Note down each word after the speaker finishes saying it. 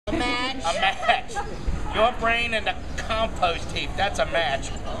A match. Your brain and the compost heap, that's a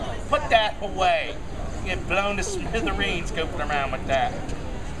match. Put that away. You get blown to smithereens goofing around with that.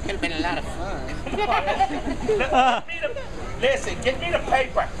 Could have been a lot of fun. Listen, get me the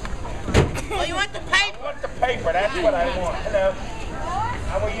paper. Oh, you want the paper? I want the paper, that's what I want. Hello.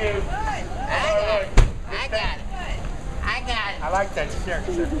 How are you? I got it. I like that shirt,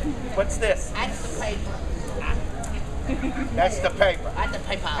 sir. What's this? That's the paper. That's the paper. That's the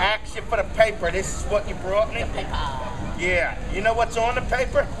paper. Action for the paper. This is what you brought me? The paper. Yeah. You know what's on the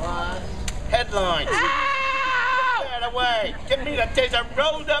paper? What? Headlines. Ow! Get that away. Give me that. There's a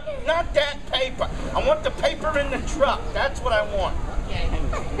rolled up, not that paper. I want the paper in the truck. That's what I want. Okay.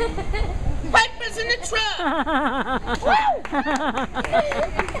 Paper's in the truck.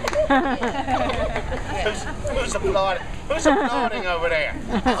 Who's applauding? Who's applauding over there?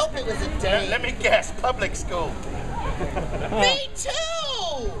 I hope it was a day. Let me guess. Public school. Me too.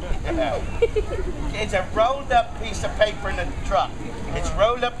 It's a rolled up piece of paper in the truck. It's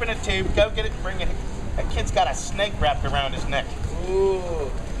rolled up in a tube. Go get it and bring it. That kid's got a snake wrapped around his neck. Ooh.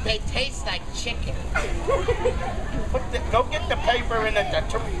 They taste like chicken. Go get the paper in a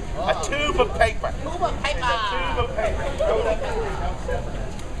tube of paper. Tube of paper. It's a tube of paper.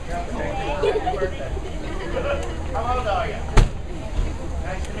 How old are you?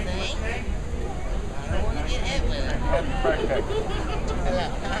 Nice to meet you. What's your name? I don't want to get hit with it. Happy birthday.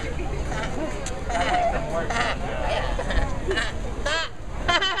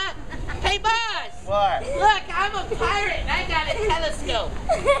 Hey, boss! What? Look, I'm a pirate and I got a telescope.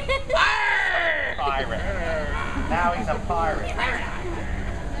 Arr! Pirate. Now he's a pirate.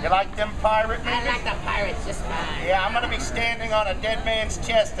 You like them pirate movies? I like the pirates just fine. Yeah, I'm going to be standing on a dead man's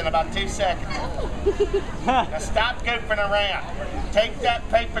chest in about 2 seconds. Now stop goofing around. Take that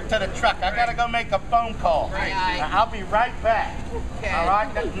paper to the truck. I got to go make a phone call. Right. Now, I'll be right back. Okay. All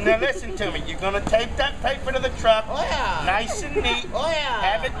right? Now listen to me. You're going to take that paper to the truck. Oh, yeah. Nice and neat. Oh, yeah.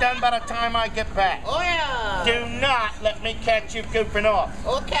 Have it done by the time I get back. Oh, yeah. Do not let me catch you goofing off.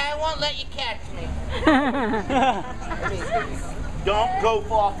 Okay, I won't let you catch me. Don't go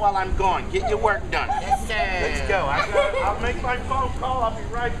off while I'm gone. Get your work done. Yes, sir. Let's go. I'll make my phone call. I'll be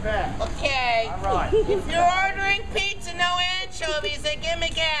right back. Okay. All right. If you're ordering pizza, no anchovies, then give me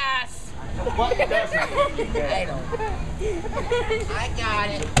gas. What doesn't I don't. I got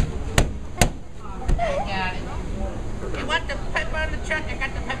it. You want the pepper on the truck? I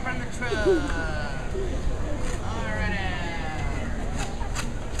got the pepper on the truck. Alright.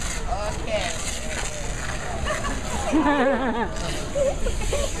 Okay. Oh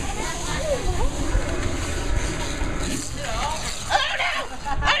no!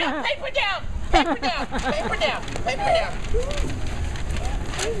 Oh no! Paper down! Paper down! Paper down! Paper down!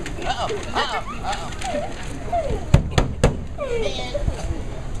 Uh-oh.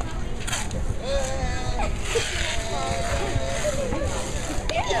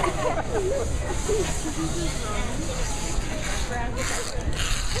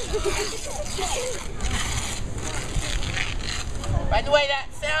 By the way, that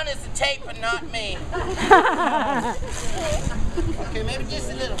sound is the tape and not me. Okay, maybe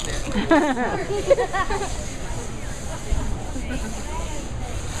just a little bit.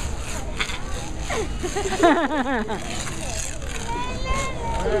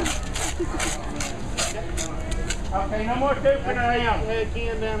 Okay, no more goofing around. Hey,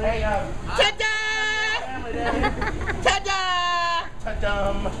 Ta-da! Ta-da!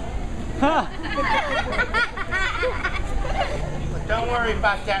 ta-dum. Don't worry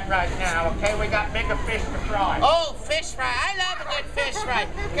about that right now, okay? We got bigger fish to fry. Oh, fish fry. I love a good fish fry.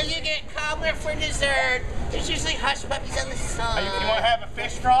 Because you get cobbler for dessert. There's usually hush puppies on the side. You want to have a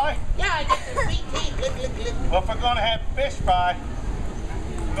fish fry? Yeah, I get the sweet tea. Look. Well, if we're going to have fish fry,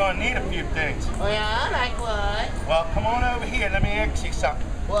 we're going to need a few things. Oh, yeah? Like what? Well, come on over here. Let me ask you something.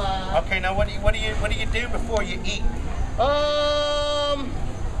 What? Okay, now what do you do before you eat?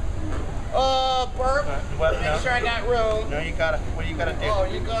 Burp. Well, Make no. sure I got room. No, you gotta. What do you gotta do? Oh,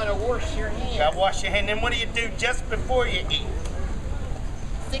 you gotta wash your hands. You gotta wash your hand. Then what do you do just before you eat?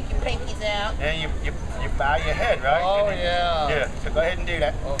 Stick your pinkies out. Then you bow your head, right? Oh, And then- yeah. Yeah. So go ahead and do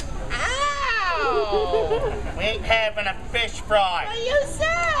that. Oh. Ow! We ain't having a fish fry. What you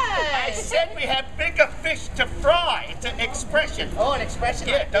I say? said we have bigger fish to fry. It's an expression. Oh, an expression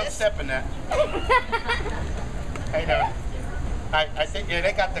Yeah, like don't this? step in that. Hey, no. I think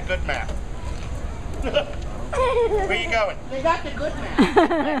they got the good map. Where you going? They got the good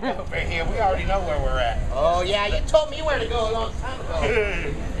man. Over here. We already know where we're at. Oh, yeah, you told me where to go a long time ago.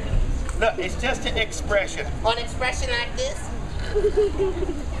 Look, it's just an expression. An expression like this?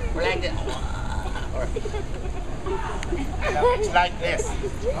 Or like this? No, it's like this.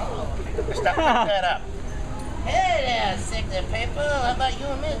 Stop, pick that up. Hey there, sickly people. How about you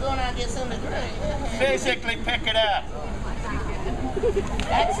and me going out and get something to drink? Physically pick it up.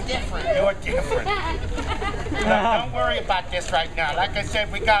 That's different. You're different. Don't worry about this right now. Like I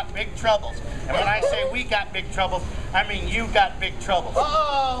said, we got big troubles. And when I say we got big troubles, I mean you got big troubles.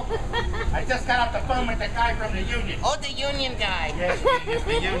 Uh-oh. I just got off the phone with the guy from the union. Oh, the union guy. Yes, he's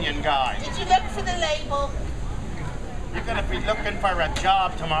the union guy. Did you look for the label? You're going to be looking for a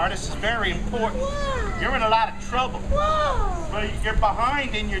job tomorrow. This is very important. Wow. You're in a lot of trouble. Whoa. But you're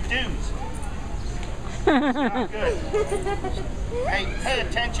behind in your dues. It's not good. Hey, pay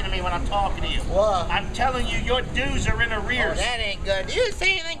attention to me when I'm talking to you. What? I'm telling you, your dues are in Oh, arrears. that ain't good. Do you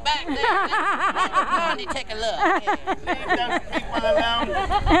see anything back there? Let me go and take a look. Yeah. Leave those people alone.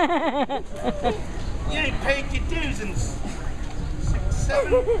 You ain't paid your dues in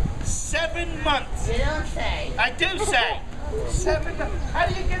 7 months. You don't say. I do say. 7 months. How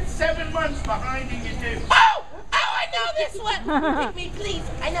do you get 7 months behind in your dues? Oh! Oh, I know this one! Take me, please.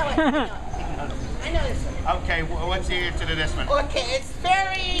 I know it. I know this one. Okay, what's the answer to this one? Okay, it's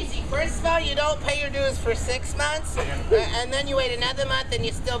very easy. First of all, you don't pay your dues for 6 months, and then you wait another month and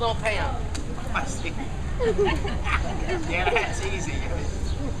you still don't pay them. I see. Yeah, that's easy.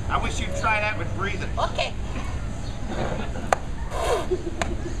 I wish you'd try that with breathing. Okay.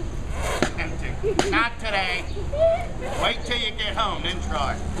 Tempting. Not today. Wait till you get home, then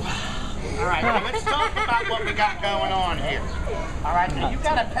try. All right, now let's talk about what we got going on here. All right, now you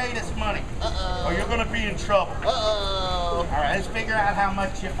gotta pay this money, or you're gonna be in trouble. Uh-oh. All right, let's figure out how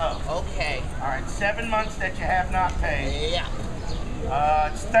much you owe. Okay. All right, 7 months that you have not paid. Yeah.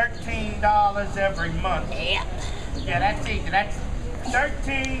 It's $13 every month. Yeah. Yeah, that's easy. That's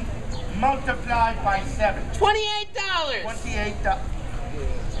 13 multiplied by 7. $28. $28.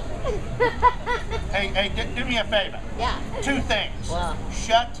 Hey, do me a favor. Yeah. 2 things. What?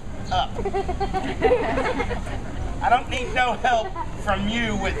 Shut up. I don't need no help from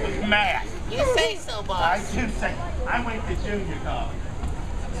you with math. You say so, boss. I do say, I went to junior college.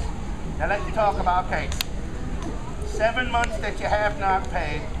 Now let's talk about, okay, 7 months that you have not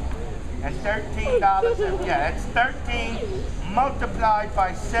paid, and $13, yeah, that's 13 multiplied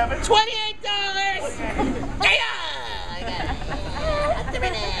by 7. $28. Yeah. I got it.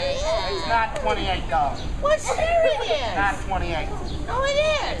 It's not $28. Well, sure it is. Not 28. No, it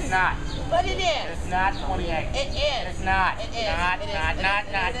is. It's not. But it is. It's not 28. It is. It's not. It is. Not.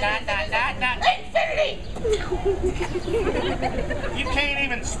 Infinity! You can't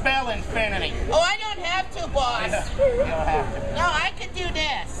even spell infinity. Oh, I don't have to, boss. You don't have to. No, I could do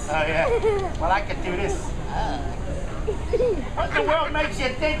this. Oh, yeah. Well, I could do this. What in the world makes you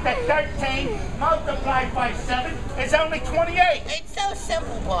think that 13 multiplied by 7 is only 28? It's so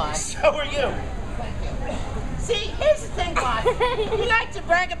simple, boss. So are you. See, here's the thing, boss. You like to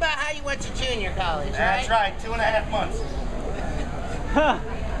brag about how you went to junior college, right? That's right, 2.5 months.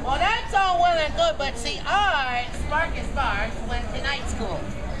 Well, that's all well and good, but see, I, Sparky Sparks, went to night school.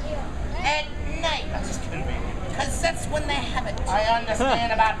 At night. That's just convenient. Because that's when they have it. I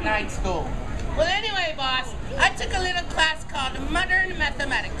understand about night school. Well, anyway, boss, I took a little class called Modern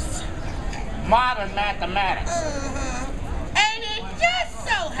Mathematics. Modern mathematics. And it just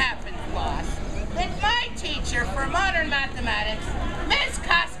so happens, boss, that my teacher for modern mathematics, Miss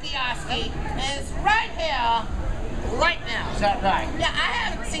Koskiowski, is right here, right now. Is that right? Yeah, I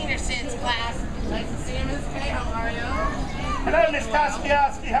haven't seen her since class. Nice to see you, Miss K. How are you? Hello, Miss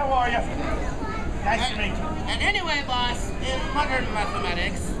Koskiowski. How are you? Nice to meet you. And anyway, boss, in modern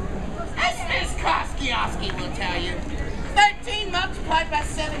mathematics, as Miss Koskiowski will tell you, 13 multiplied by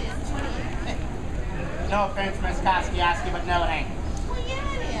 7 is 28. No offense, Miss Koskiowski, but no, it ain't. Well, yeah,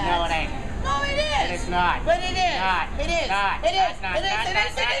 it is. No, it ain't. No, it is. It is not. But it is. Not. It is. Not. It is. Not. It is. Not. It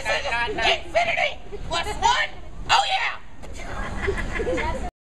is. Not. It is. Not. Infinity.